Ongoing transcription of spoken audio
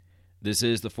This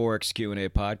is the Forex Q&A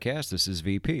podcast. This is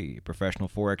VP, professional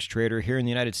Forex trader here in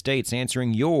the United States,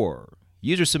 answering your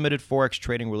user-submitted Forex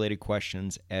trading-related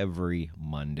questions every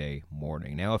Monday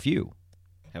morning. Now, if you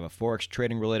have a Forex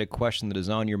trading-related question that is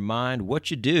on your mind,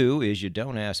 what you do is you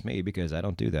don't ask me because I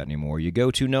don't do that anymore. You go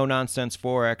to No Nonsense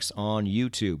Forex on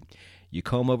YouTube. You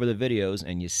comb over the videos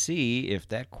and you see if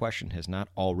that question has not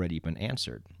already been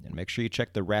answered. And make sure you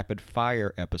check the rapid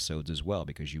fire episodes as well,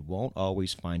 because you won't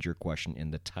always find your question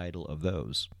in the title of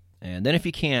those. And then if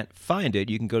you can't find it,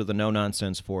 you can go to the No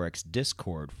Nonsense Forex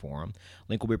Discord forum.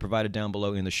 Link will be provided down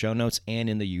below in the show notes and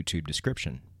in the YouTube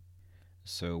description.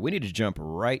 So we need to jump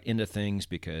right into things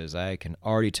because I can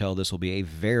already tell this will be a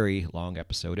very long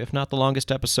episode, if not the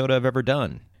longest episode I've ever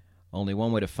done. Only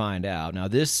one way to find out. Now,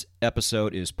 this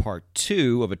episode is part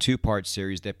 2 of a 2-part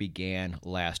series that began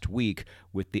last week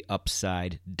with the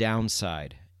Upside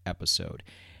Downside episode.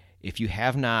 If you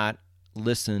have not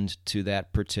listened to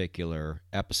that particular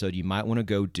episode, you might want to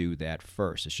go do that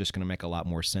first. It's just going to make a lot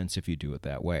more sense if you do it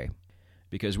that way.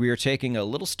 Because we are taking a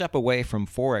little step away from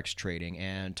Forex trading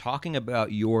and talking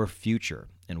about your future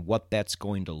and what that's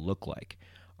going to look like.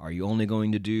 Are you only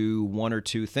going to do one or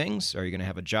two things? Are you going to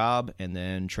have a job and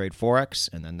then trade Forex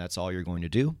and then that's all you're going to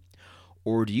do?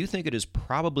 Or do you think it is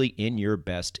probably in your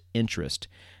best interest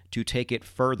to take it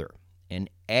further and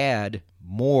add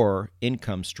more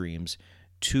income streams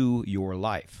to your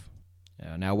life?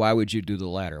 Now, why would you do the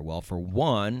latter? Well, for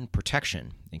one,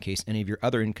 protection. In case any of your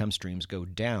other income streams go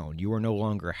down, you are no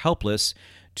longer helpless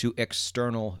to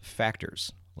external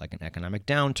factors like an economic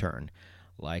downturn,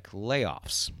 like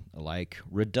layoffs, like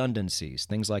redundancies,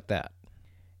 things like that.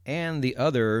 And the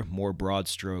other more broad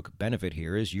stroke benefit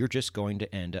here is you're just going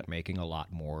to end up making a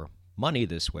lot more money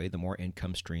this way, the more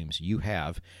income streams you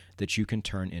have that you can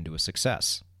turn into a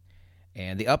success.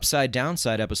 And the Upside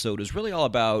Downside episode is really all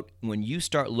about when you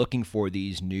start looking for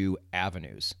these new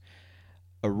avenues.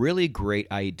 A really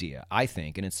great idea, I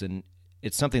think, and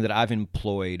it's something that I've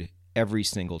employed every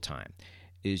single time,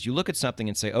 is you look at something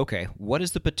and say, okay, what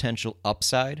is the potential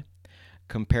upside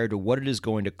compared to what it is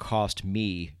going to cost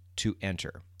me to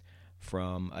enter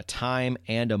from a time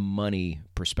and a money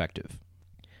perspective?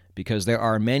 Because there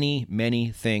are many, many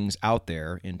things out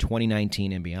there in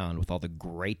 2019 and beyond with all the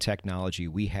great technology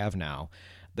we have now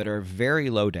that are very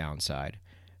low downside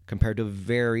compared to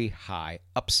very high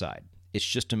upside. It's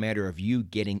just a matter of you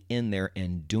getting in there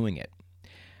and doing it.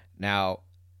 Now,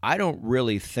 I don't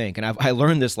really think, and I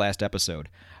learned this last episode,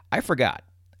 I forgot.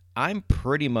 I'm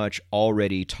pretty much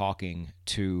already talking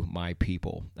to my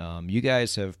people. You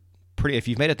guys have if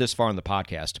you've made it this far in the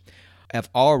podcast, have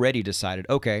already decided,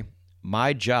 okay,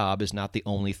 my job is not the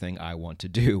only thing I want to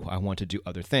do. I want to do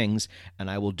other things, and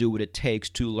I will do what it takes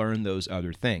to learn those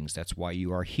other things. That's why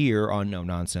you are here on No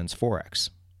Nonsense Forex.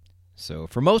 So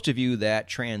for most of you, that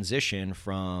transition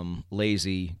from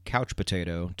lazy couch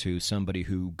potato to somebody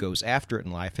who goes after it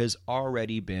in life has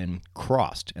already been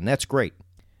crossed, and that's great.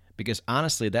 Because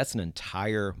honestly, that's an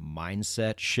entire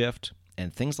mindset shift,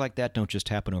 and things like that don't just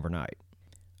happen overnight.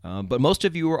 But most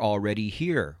of you are already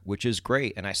here, which is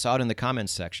great. And I saw it in the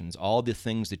comments sections, all the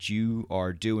things that you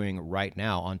are doing right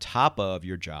now on top of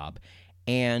your job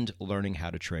and learning how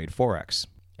to trade Forex.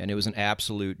 And it was an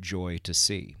absolute joy to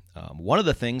see. One of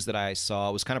the things that I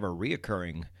saw was kind of a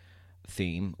reoccurring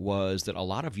theme was that a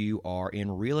lot of you are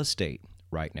in real estate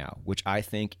right now, which I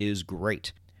think is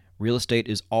great. Real estate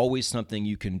is always something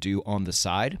you can do on the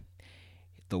side.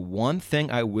 The one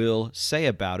thing I will say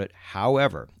about it,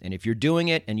 however, and if you're doing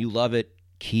it and you love it,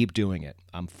 keep doing it.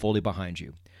 I'm fully behind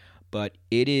you. But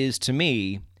it is, to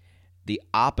me, the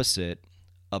opposite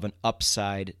of an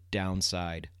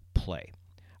upside-downside play.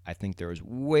 I think there is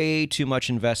way too much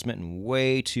investment and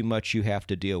way too much you have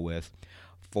to deal with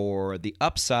for the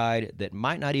upside that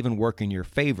might not even work in your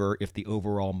favor if the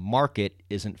overall market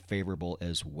isn't favorable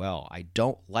as well. I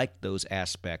don't like those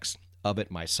aspects of it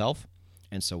myself.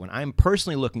 And so when I'm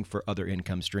personally looking for other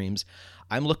income streams,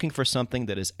 I'm looking for something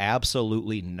that is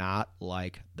absolutely not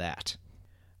like that.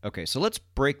 Okay, so let's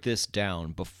break this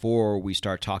down before we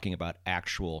start talking about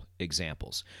actual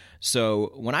examples.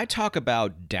 So when I talk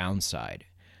about downside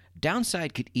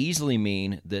could easily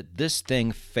mean that this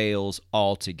thing fails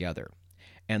altogether.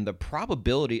 And the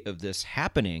probability of this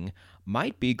happening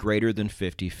might be greater than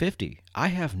 50-50. I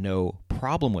have no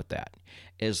problem with that,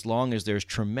 as long as there's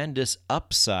tremendous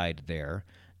upside there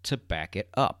to back it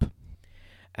up.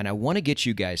 And I want to get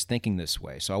you guys thinking this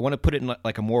way. So I want to put it in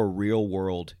like a more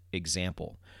real-world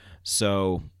example.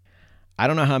 So I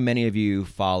don't know how many of you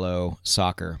follow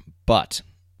soccer, but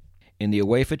in the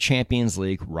UEFA Champions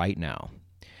League right now,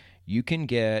 you can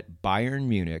get Bayern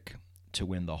Munich to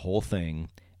win the whole thing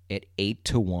at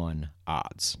 8-1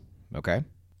 odds. okay?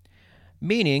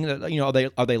 Meaning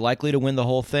that, are they likely to win the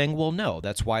whole thing? Well, no.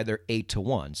 That's why they're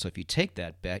 8-1. So if you take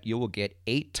that bet, you will get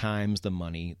 8 times the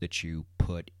money that you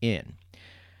put in.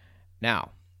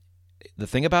 Now, the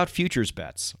thing about futures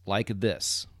bets like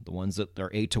this, the ones that are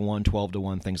 8-1,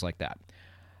 12-1, things like that,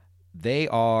 they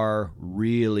are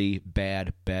really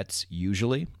bad bets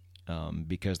usually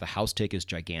because the house take is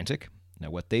gigantic.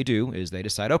 Now, what they do is they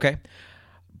decide, okay,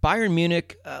 Bayern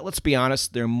Munich, let's be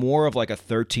honest, they're more of like a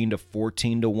 13 to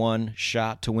 14-1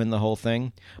 shot to win the whole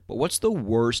thing. But what's the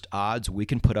worst odds we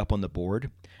can put up on the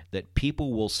board that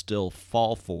people will still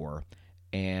fall for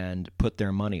and put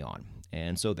their money on?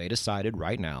 And so they decided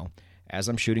right now, as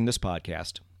I'm shooting this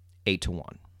podcast,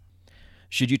 8-1.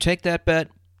 Should you take that bet?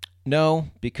 No,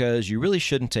 because you really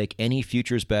shouldn't take any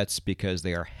futures bets because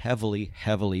they are heavily,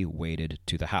 heavily weighted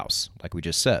to the house, like we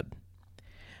just said.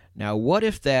 Now, what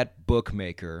if that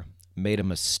bookmaker made a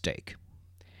mistake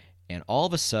and all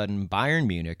of a sudden Bayern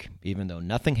Munich, even though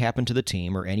nothing happened to the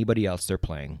team or anybody else they're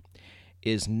playing,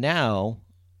 is now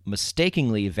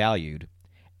mistakenly valued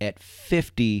at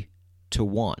 50-1?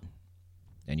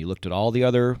 And you looked at all the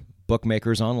other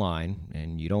bookmakers online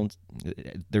and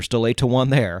they're still 8-1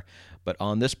 there, but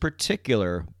on this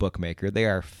particular bookmaker, they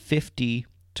are 50-1.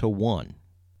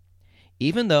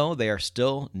 Even though they are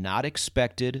still not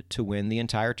expected to win the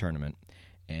entire tournament,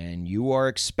 and you are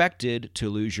expected to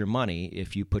lose your money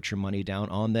if you put your money down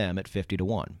on them at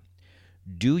 50-1,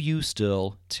 do you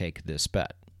still take this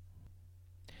bet?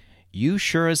 You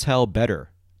sure as hell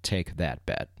better take that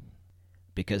bet,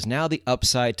 because now the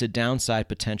upside to downside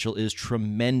potential is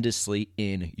tremendously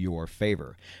in your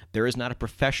favor. There is not a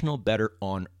professional bettor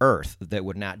on earth that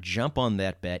would not jump on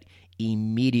that bet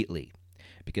immediately,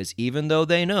 because even though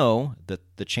they know that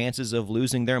the chances of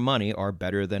losing their money are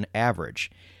better than average,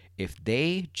 if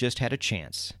they just had a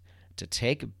chance to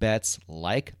take bets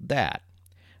like that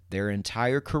their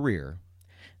entire career,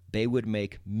 they would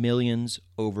make millions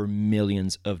over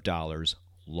millions of dollars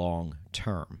long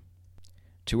term.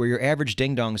 To where your average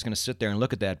ding-dong is going to sit there and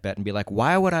look at that bet and be like,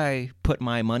 why would I put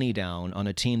my money down on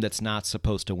a team that's not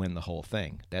supposed to win the whole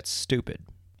thing? That's stupid.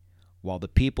 While the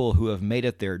people who have made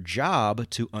it their job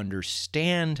to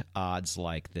understand odds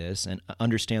like this and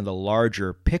understand the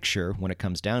larger picture when it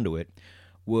comes down to it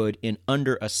would, in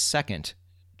under a second,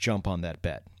 jump on that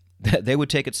bet. They would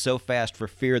take it so fast for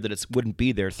fear that it wouldn't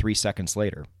be there 3 seconds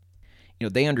later.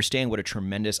 They understand what a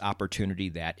tremendous opportunity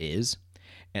that is.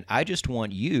 And I just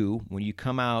want you, when you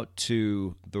come out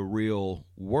to the real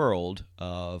world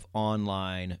of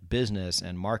online business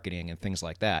and marketing and things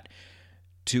like that,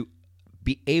 to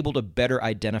be able to better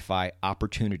identify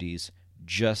opportunities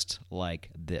just like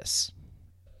this.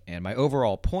 And my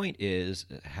overall point is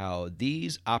how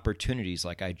these opportunities,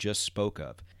 like I just spoke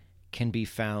of, can be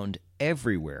found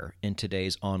everywhere in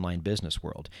today's online business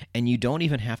world. And you don't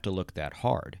even have to look that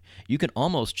hard. You can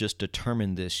almost just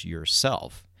determine this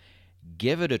yourself.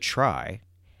 Give it a try,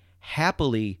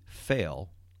 happily fail,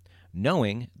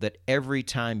 knowing that every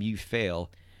time you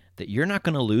fail, that you're not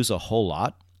going to lose a whole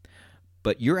lot,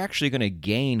 but you're actually going to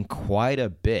gain quite a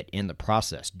bit in the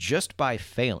process just by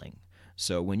failing.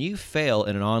 So when you fail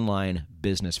in an online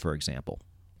business, for example,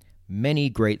 many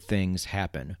great things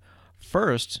happen.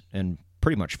 First, and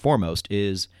pretty much foremost,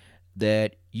 is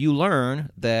that you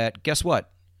learn that, guess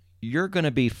what? You're going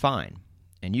to be fine,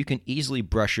 and you can easily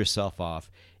brush yourself off,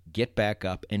 get back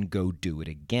up, and go do it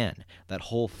again. That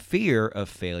whole fear of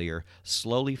failure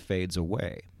slowly fades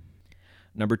away.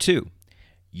 Number 2,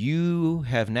 you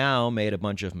have now made a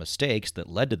bunch of mistakes that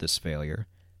led to this failure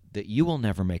that you will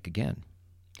never make again.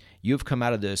 You've come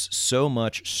out of this so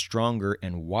much stronger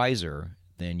and wiser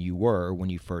than you were when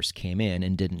you first came in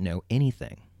and didn't know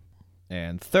anything.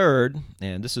 And third,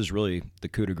 and this is really the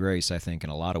coup de grace, I think, in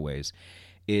a lot of ways,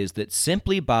 is that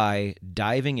simply by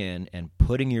diving in and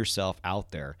putting yourself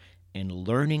out there and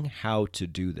learning how to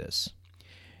do this,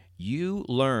 you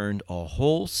learned a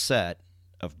whole set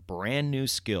of brand new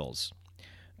skills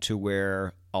to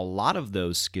where a lot of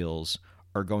those skills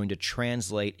are going to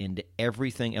translate into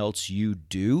everything else you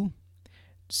do,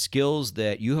 skills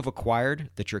that you have acquired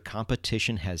that your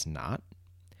competition has not,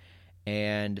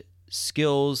 and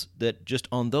skills that just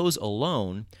on those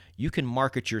alone, you can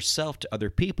market yourself to other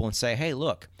people and say, hey,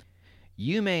 look,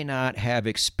 you may not have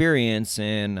experience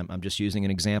in, I'm just using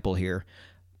an example here,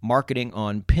 marketing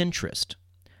on Pinterest.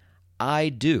 I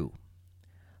do.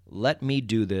 Let me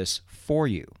do this for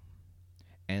you.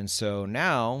 And so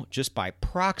now, just by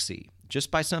proxy,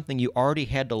 just by something you already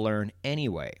had to learn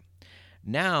anyway,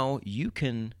 now you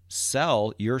can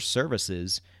sell your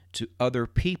services to other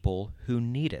people who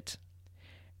need it.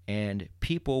 And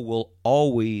people will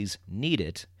always need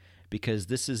it because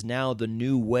this is now the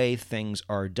new way things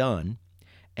are done,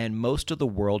 and most of the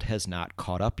world has not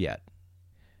caught up yet.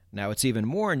 Now, it's even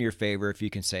more in your favor if you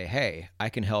can say, hey, I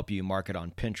can help you market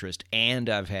on Pinterest, and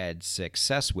I've had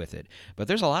success with it. But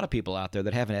there's a lot of people out there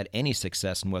that haven't had any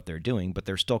success in what they're doing, but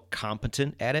they're still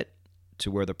competent at it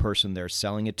to where the person they're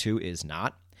selling it to is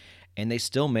not, and they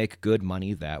still make good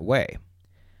money that way.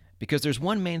 Because there's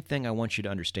one main thing I want you to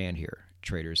understand here,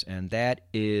 traders, and that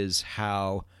is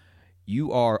how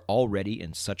you are already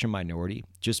in such a minority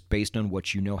just based on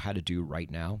what you know how to do right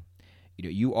now.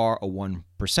 You are a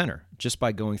 1%er just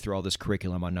by going through all this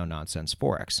curriculum on No Nonsense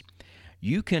Forex.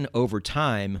 You can, over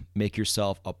time, make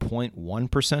yourself a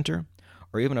 0.1%er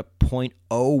or even a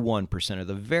 0.01%er,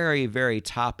 the very, very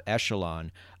top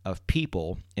echelon of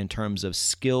people in terms of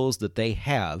skills that they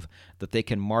have that they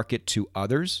can market to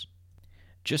others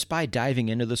just by diving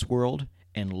into this world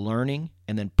and learning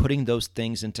and then putting those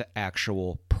things into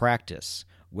actual practice,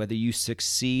 whether you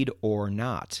succeed or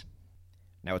not.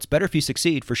 Now, it's better if you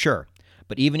succeed, for sure.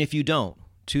 But even if you don't,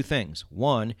 two things.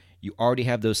 One, you already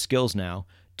have those skills now.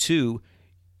 Two,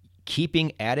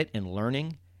 keeping at it and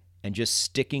learning and just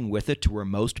sticking with it to where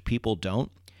most people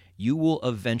don't, you will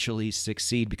eventually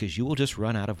succeed because you will just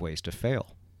run out of ways to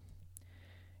fail.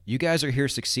 You guys are here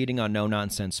succeeding on No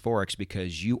Nonsense Forex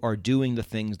because you are doing the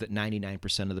things that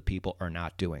 99% of the people are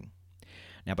not doing.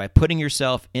 Now, by putting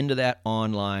yourself into that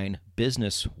online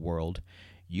business world,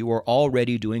 you are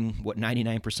already doing what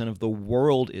 99% of the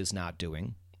world is not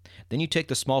doing. Then you take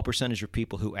the small percentage of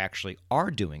people who actually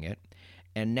are doing it,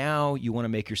 and now you want to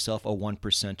make yourself a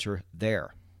 1%er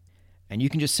there. And you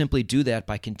can just simply do that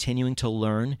by continuing to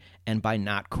learn and by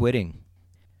not quitting.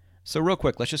 So real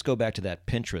quick, let's just go back to that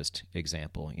Pinterest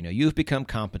example. You've become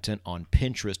competent on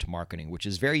Pinterest marketing, which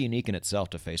is very unique in itself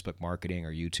to Facebook marketing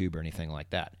or YouTube or anything like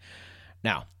that.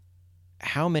 Now,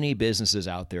 how many businesses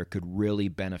out there could really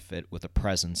benefit with a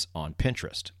presence on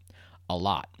Pinterest? A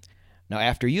lot. Now,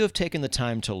 after you have taken the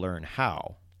time to learn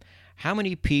how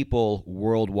many people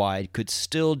worldwide could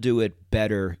still do it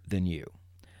better than you?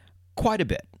 Quite a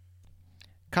bit.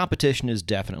 Competition is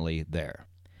definitely there.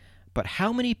 But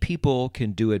how many people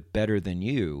can do it better than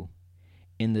you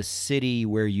in the city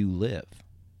where you live?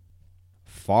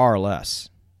 Far less.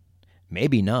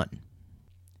 Maybe none.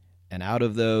 And out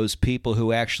of those people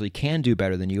who actually can do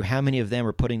better than you, how many of them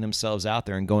are putting themselves out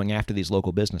there and going after these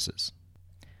local businesses?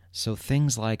 So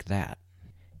things like that.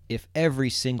 If every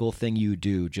single thing you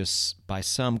do, just by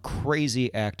some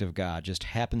crazy act of God, just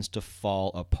happens to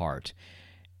fall apart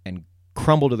and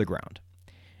crumble to the ground,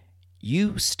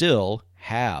 you still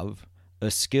have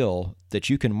a skill that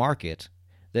you can market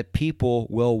that people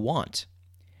will want.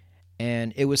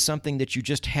 And it was something that you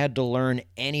just had to learn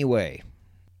anyway.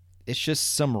 It's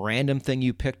just some random thing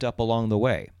you picked up along the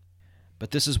way.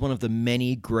 But this is one of the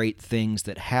many great things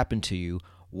that happen to you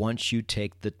once you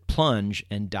take the plunge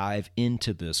and dive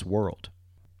into this world.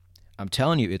 I'm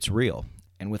telling you, it's real.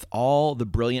 And with all the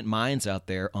brilliant minds out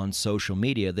there on social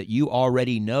media that you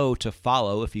already know to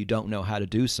follow if you don't know how to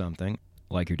do something,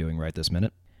 like you're doing right this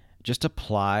minute, just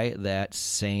apply that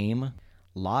same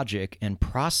logic and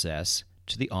process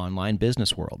to the online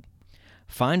business world.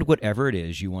 Find whatever it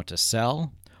is you want to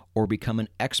sell or become an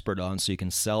expert on so you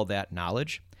can sell that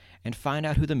knowledge, and find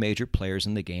out who the major players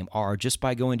in the game are just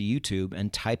by going to YouTube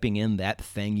and typing in that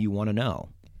thing you want to know.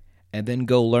 And then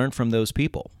go learn from those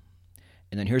people.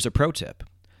 And then here's a pro tip.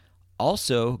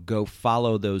 Also, go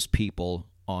follow those people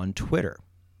on Twitter.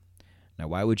 Now,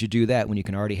 why would you do that when you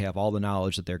can already have all the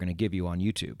knowledge that they're going to give you on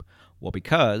YouTube? Well,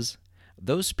 because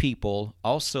those people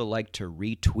also like to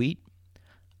retweet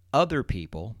other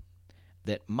people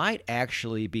that might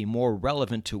actually be more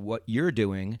relevant to what you're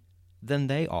doing than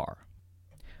they are.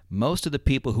 Most of the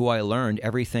people who I learned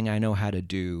everything I know how to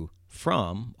do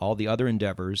from, all the other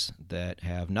endeavors that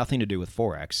have nothing to do with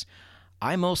Forex,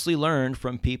 I mostly learned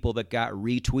from people that got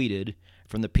retweeted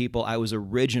from the people I was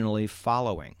originally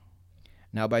following.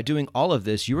 Now, by doing all of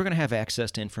this, you are going to have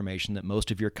access to information that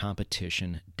most of your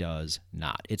competition does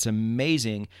not. It's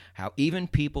amazing how even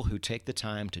people who take the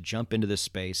time to jump into this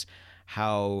space,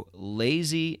 how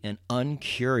lazy and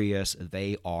uncurious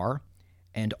they are,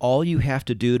 and all you have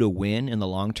to do to win in the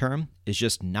long term is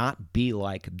just not be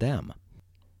like them.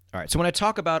 All right, so when I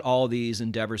talk about all these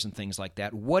endeavors and things like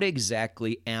that, what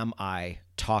exactly am I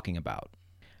talking about?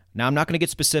 Now, I'm not going to get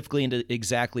specifically into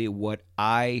exactly what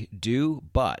I do,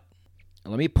 but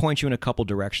let me point you in a couple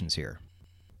directions here.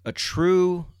 A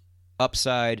true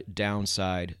upside,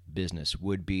 downside business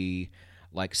would be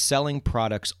like selling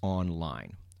products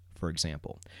online, for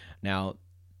example. Now,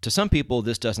 to some people,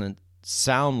 this doesn't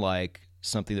sound like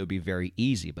something that would be very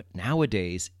easy, but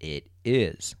nowadays it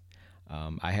is.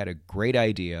 I had a great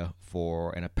idea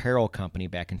for an apparel company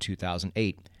back in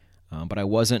 2008, but I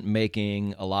wasn't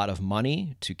making a lot of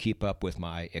money to keep up with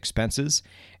my expenses,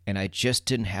 and I just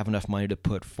didn't have enough money to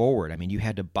put forward. I mean, you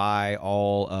had to buy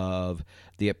all of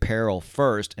the apparel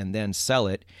first and then sell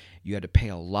it. You had to pay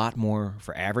a lot more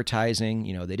for advertising.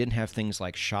 They didn't have things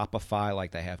like Shopify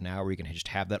like they have now, where you can just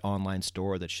have that online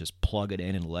store that's just plug it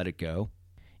in and let it go.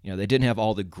 They didn't have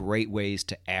all the great ways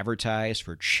to advertise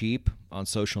for cheap on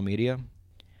social media.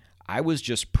 I was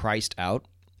just priced out,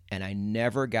 and I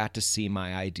never got to see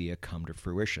my idea come to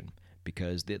fruition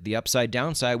because the upside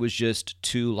downside was just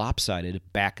too lopsided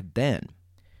back then,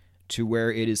 to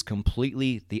where it is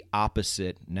completely the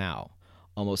opposite now.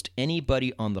 Almost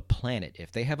anybody on the planet,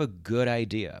 if they have a good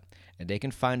idea and they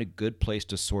can find a good place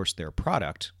to source their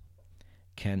product,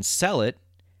 can sell it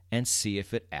and see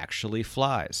if it actually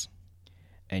flies.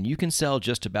 And you can sell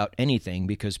just about anything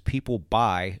because people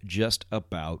buy just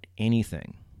about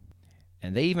anything.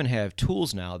 And they even have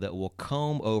tools now that will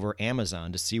comb over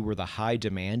Amazon to see where the high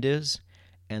demand is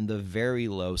and the very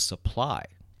low supply.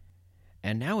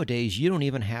 And nowadays, you don't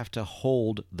even have to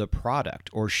hold the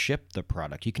product or ship the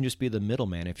product. You can just be the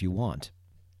middleman if you want.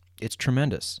 It's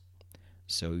tremendous.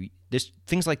 So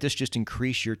things like this just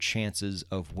increase your chances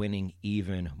of winning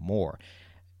even more.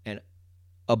 And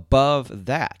above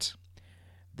that,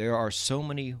 there are so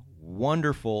many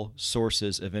wonderful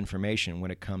sources of information when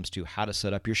it comes to how to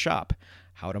set up your shop,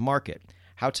 how to market,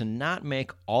 how to not make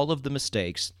all of the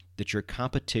mistakes that your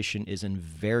competition is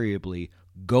invariably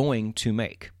going to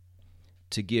make,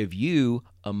 to give you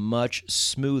a much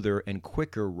smoother and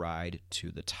quicker ride to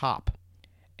the top.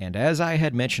 And as I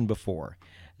had mentioned before,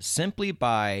 simply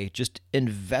by just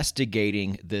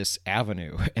investigating this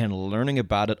avenue and learning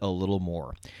about it a little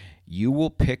more, you will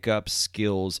pick up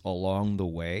skills along the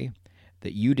way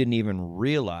that you didn't even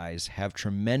realize have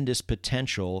tremendous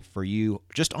potential for you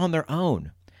just on their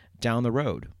own down the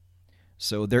road.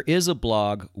 So there is a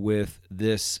blog with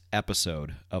this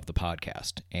episode of the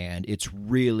podcast, and it's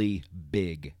really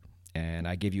big. And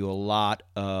I give you a lot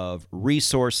of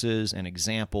resources and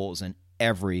examples and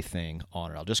everything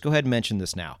on it. I'll just go ahead and mention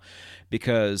this now,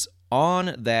 because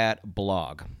on that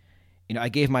blog, I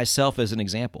gave myself as an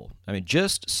example. I mean,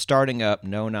 just starting up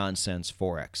No Nonsense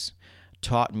Forex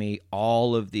taught me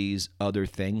all of these other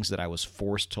things that I was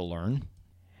forced to learn.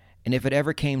 And if it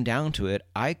ever came down to it,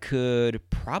 I could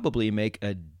probably make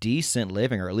a decent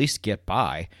living, or at least get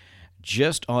by,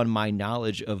 just on my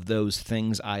knowledge of those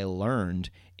things I learned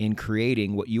in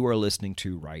creating what you are listening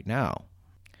to right now.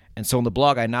 And so in the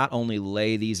blog, I not only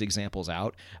lay these examples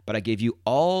out, but I give you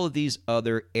all of these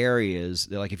other areas.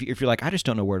 Like if you're like, I just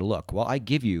don't know where to look, well, I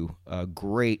give you a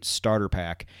great starter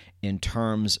pack in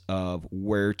terms of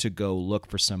where to go look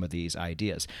for some of these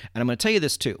ideas. And I'm going to tell you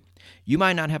this too. You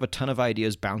might not have a ton of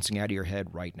ideas bouncing out of your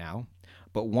head right now,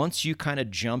 but once you kind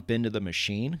of jump into the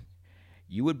machine,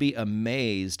 you would be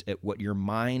amazed at what your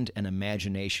mind and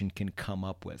imagination can come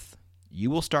up with. You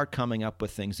will start coming up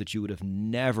with things that you would have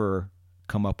never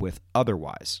come up with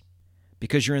otherwise,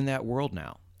 because you're in that world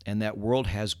now, and that world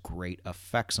has great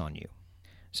effects on you.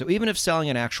 So even if selling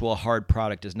an actual hard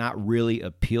product does not really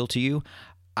appeal to you,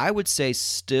 I would say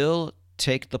still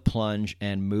take the plunge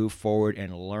and move forward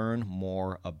and learn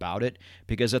more about it,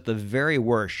 because at the very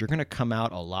worst, you're going to come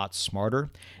out a lot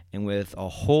smarter and with a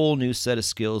whole new set of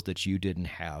skills that you didn't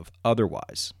have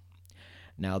otherwise.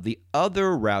 Now, the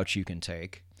other route you can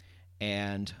take,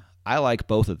 and I like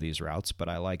both of these routes, but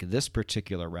I like this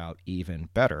particular route even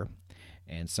better,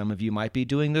 and some of you might be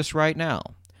doing this right now,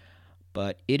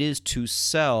 but it is to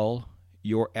sell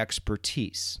your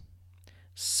expertise.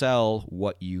 Sell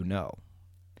what you know.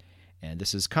 And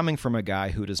this is coming from a guy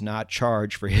who does not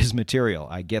charge for his material.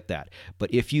 I get that.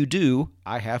 But if you do,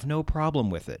 I have no problem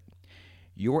with it.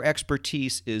 Your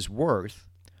expertise is worth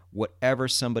whatever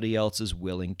somebody else is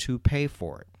willing to pay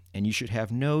for it. And you should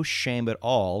have no shame at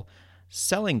all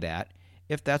selling that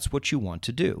if that's what you want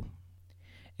to do.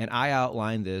 And I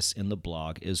outline this in the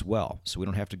blog as well, so we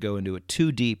don't have to go into it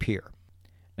too deep here.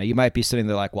 Now, you might be sitting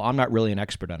there like, well, I'm not really an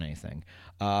expert on anything.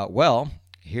 Well,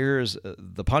 here's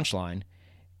the punchline.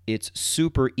 It's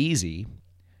super easy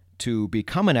to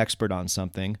become an expert on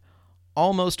something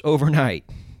almost overnight.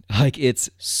 Like, it's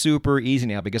super easy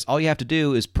now, because all you have to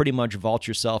do is pretty much vault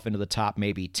yourself into the top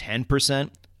maybe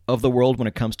 10% of the world when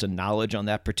it comes to knowledge on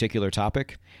that particular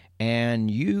topic, and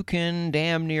you can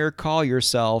damn near call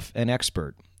yourself an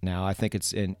expert. Now, I think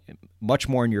it's much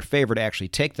more in your favor to actually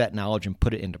take that knowledge and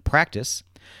put it into practice,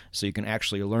 so you can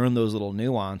actually learn those little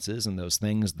nuances and those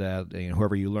things that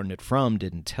whoever you learned it from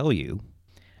didn't tell you.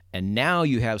 And now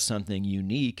you have something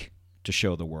unique to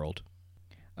show the world.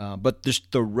 But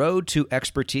the road to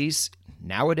expertise,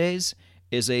 nowadays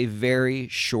is a very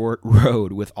short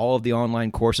road with all of the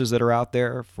online courses that are out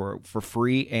there for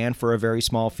free and for a very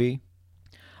small fee.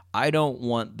 I don't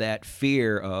want that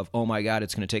fear of, oh my God,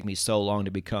 it's going to take me so long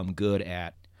to become good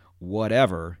at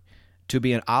whatever, to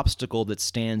be an obstacle that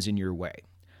stands in your way,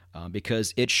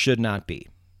 because it should not be.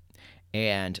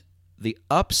 And the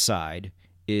upside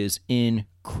is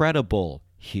incredible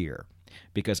here,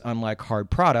 because unlike hard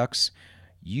products,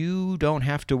 you don't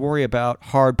have to worry about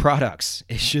hard products.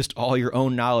 It's just all your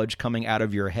own knowledge coming out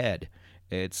of your head.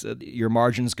 It's your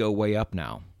margins go way up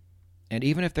now. And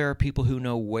even if there are people who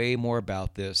know way more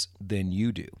about this than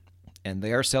you do, and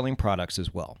they are selling products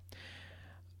as well,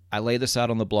 I lay this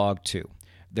out on the blog too.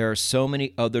 There are so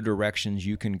many other directions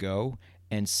you can go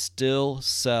and still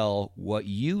sell what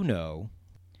you know,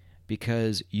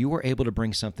 because you are able to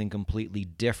bring something completely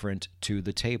different to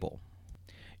the table.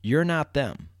 You're not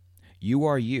them. You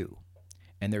are you.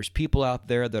 And there's people out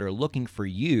there that are looking for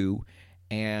you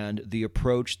and the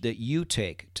approach that you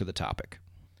take to the topic.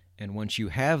 And once you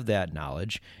have that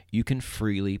knowledge, you can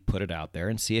freely put it out there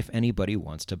and see if anybody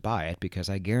wants to buy it, because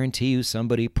I guarantee you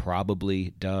somebody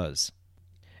probably does.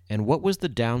 And what was the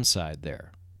downside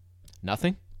there?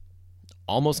 Nothing?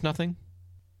 Almost nothing?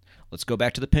 Let's go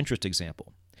back to the Pinterest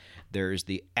example. There's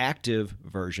the active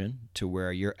version to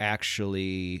where you're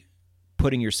actually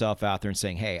putting yourself out there and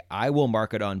saying, hey, I will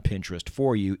market on Pinterest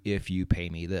for you if you pay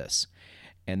me this.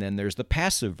 And then there's the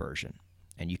passive version,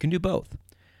 and you can do both.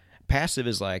 Passive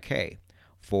is like, hey,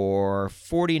 for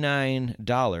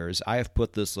 $49, I have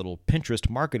put this little Pinterest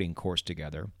marketing course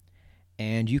together,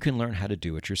 and you can learn how to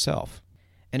do it yourself.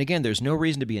 And again, there's no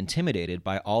reason to be intimidated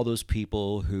by all those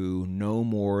people who know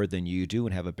more than you do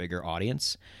and have a bigger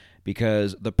audience,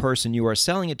 because the person you are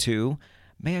selling it to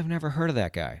may have never heard of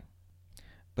that guy,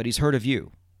 but he's heard of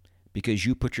you because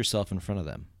you put yourself in front of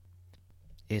them.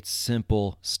 It's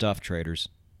simple stuff, traders.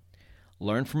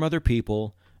 Learn from other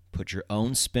people, put your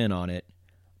own spin on it,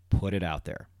 put it out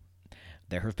there.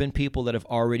 There have been people that have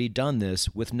already done this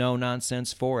with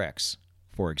no-nonsense Forex,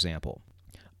 for example.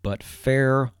 But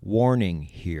fair warning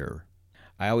here.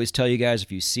 I always tell you guys,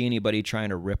 if you see anybody trying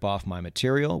to rip off my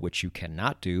material, which you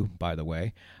cannot do, by the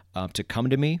way, to come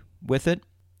to me with it.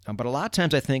 But a lot of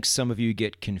times I think some of you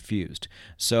get confused.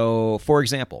 So, for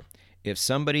example, if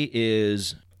somebody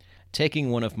is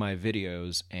taking one of my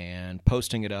videos and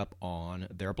posting it up on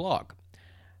their blog,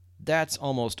 that's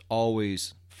almost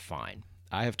always fine.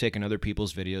 I have taken other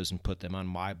people's videos and put them on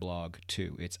my blog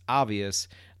too. It's obvious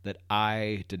that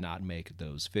I did not make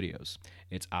those videos.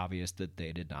 It's obvious that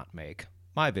they did not make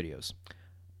my videos.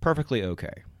 Perfectly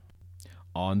okay.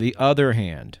 On the other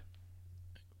hand,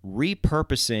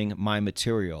 repurposing my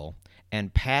material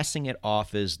and passing it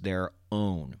off as their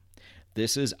own,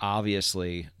 this is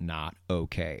obviously not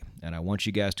okay. And I want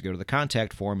you guys to go to the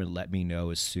contact form and let me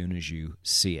know as soon as you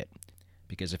see it.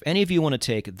 Because if any of you want to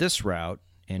take this route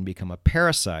and become a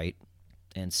parasite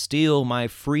and steal my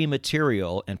free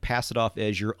material and pass it off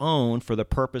as your own for the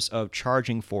purpose of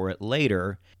charging for it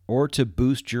later or to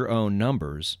boost your own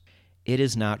numbers, it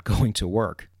is not going to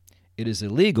work. It is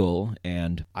illegal,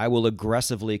 and I will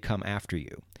aggressively come after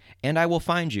you. And I will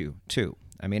find you, too.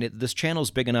 I mean, this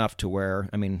channel's big enough to where,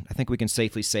 I think we can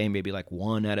safely say maybe like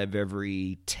 1 out of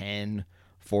every 10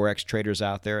 Forex traders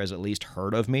out there has at least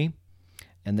heard of me.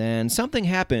 And then something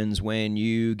happens when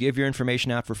you give your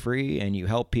information out for free and you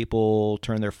help people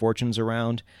turn their fortunes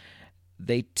around.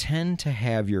 They tend to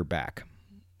have your back.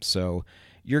 So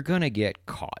you're going to get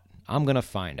caught. I'm going to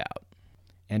find out.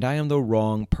 And I am the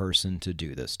wrong person to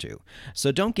do this to.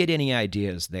 So don't get any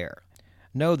ideas there.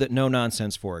 Know that No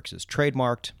Nonsense Forex is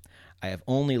trademarked. I have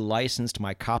only licensed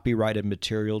my copyrighted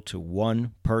material to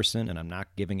one person, and I'm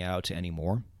not giving it out to any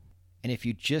more. And if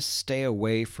you just stay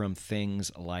away from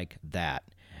things like that,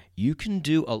 you can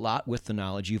do a lot with the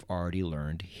knowledge you've already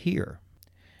learned here.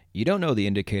 You don't know the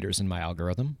indicators in my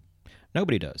algorithm.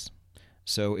 Nobody does.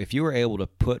 So if you are able to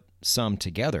put some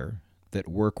together that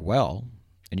work well,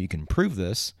 and you can prove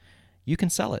this, you can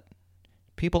sell it.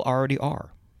 People already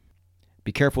are.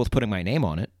 Be careful with putting my name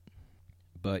on it,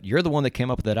 but you're the one that came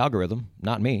up with that algorithm,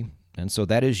 not me, and so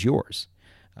that is yours.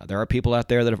 There are people out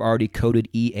there that have already coded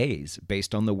EAs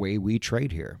based on the way we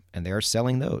trade here, and they are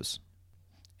selling those.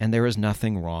 And there is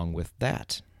nothing wrong with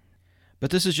that.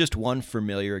 But this is just one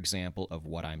familiar example of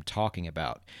what I'm talking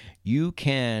about. You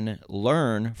can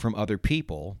learn from other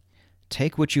people,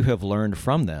 take what you have learned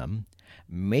from them,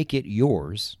 make it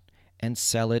yours, and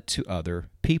sell it to other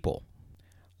people.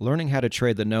 Learning how to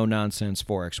trade the no-nonsense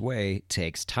Forex way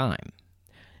takes time.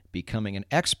 Becoming an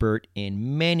expert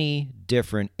in many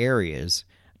different areas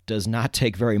does not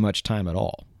take very much time at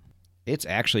all. It's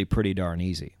actually pretty darn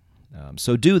easy.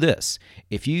 So do this.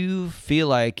 If you feel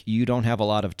like you don't have a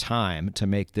lot of time to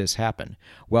make this happen,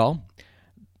 well,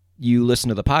 you listen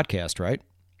to the podcast, right?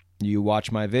 You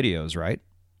watch my videos, right?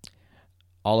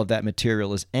 All of that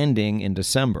material is ending in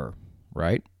December,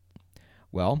 right?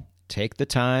 Well, take the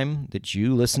time that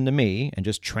you listen to me and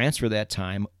just transfer that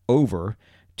time over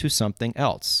to something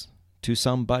else, to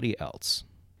somebody else,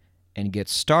 and get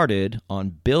started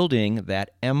on building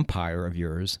that empire of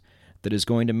yours that is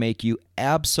going to make you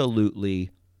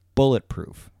absolutely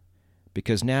bulletproof,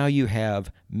 because now you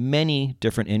have many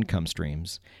different income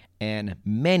streams and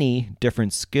many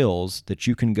different skills that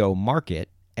you can go market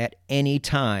at any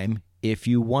time if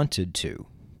you wanted to.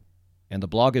 And the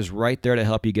blog is right there to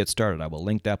help you get started. I will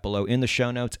link that below in the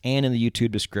show notes and in the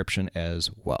YouTube description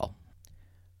as well.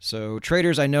 So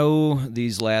traders, I know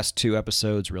these last 2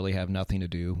 episodes really have nothing to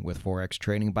do with Forex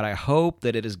trading, but I hope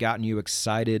that it has gotten you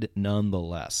excited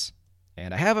nonetheless.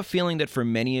 And I have a feeling that for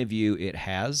many of you it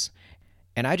has.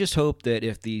 And I just hope that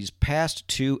if these past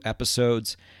 2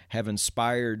 episodes have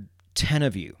inspired 10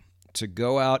 of you to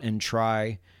go out and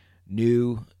try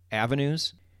new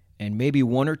avenues, and maybe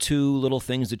 1 or 2 little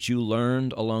things that you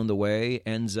learned along the way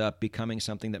ends up becoming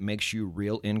something that makes you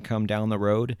real income down the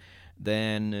road,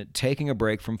 then taking a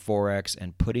break from Forex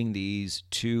and putting these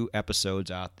 2 episodes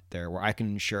out there where I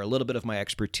can share a little bit of my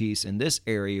expertise in this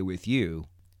area with you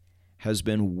has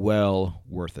been well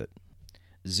worth it.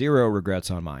 0 regrets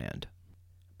on my end.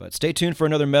 But stay tuned for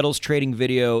another metals trading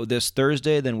video this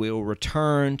Thursday. Then we will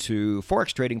return to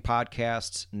Forex Trading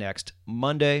Podcasts next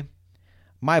Monday.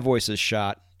 My voice is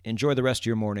shot. Enjoy the rest of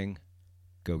your morning.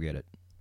 Go get it.